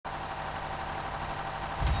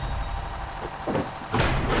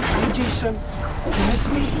Hey, Jason, you miss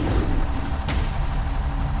me?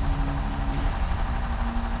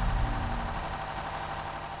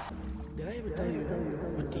 Did I ever tell you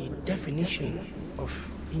what the definition of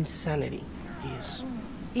insanity is?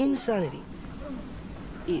 Insanity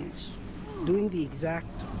is doing the exact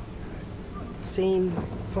same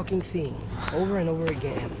fucking thing over and over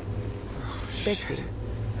again, expecting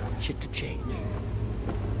shit to change.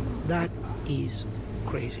 That is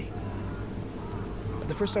crazy. But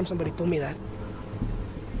the first time somebody told me that,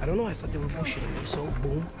 I don't know, I thought they were bullshitting me, so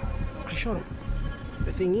boom, I shot him.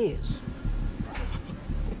 The thing is,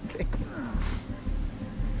 okay,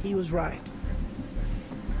 he was right.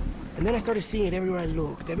 And then I started seeing it everywhere I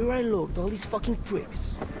looked, all these fucking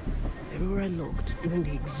pricks. Everywhere I looked, doing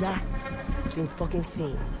the exact same fucking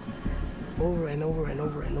thing. Over and over and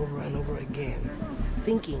over and over and over again.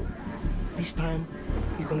 Thinking, this time,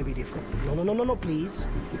 he's gonna be different. No, please.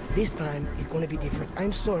 This time, he's gonna be different.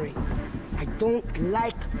 I'm sorry. I don't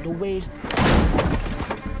like the way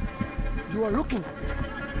you are looking at me.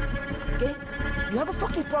 Okay? You have a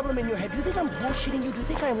fucking problem in your head. Do you think I'm bullshitting you? Do you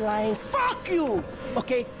think I'm lying? Fuck you!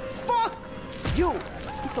 Okay? Fuck you!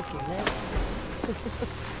 It's okay, man.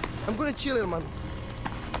 I'm gonna chill here, man.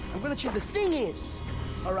 I'm gonna chill. The thing is,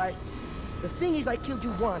 alright? The thing is I killed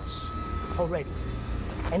you once already.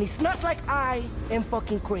 And it's not like I am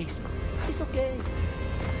fucking crazy. It's okay.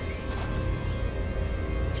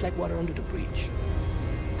 It's like water under the bridge.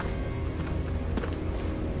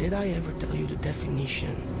 Did I ever tell you the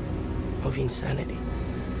definition of insanity?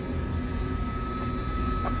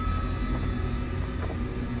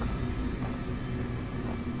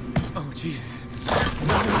 Oh, Jesus.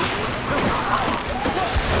 No.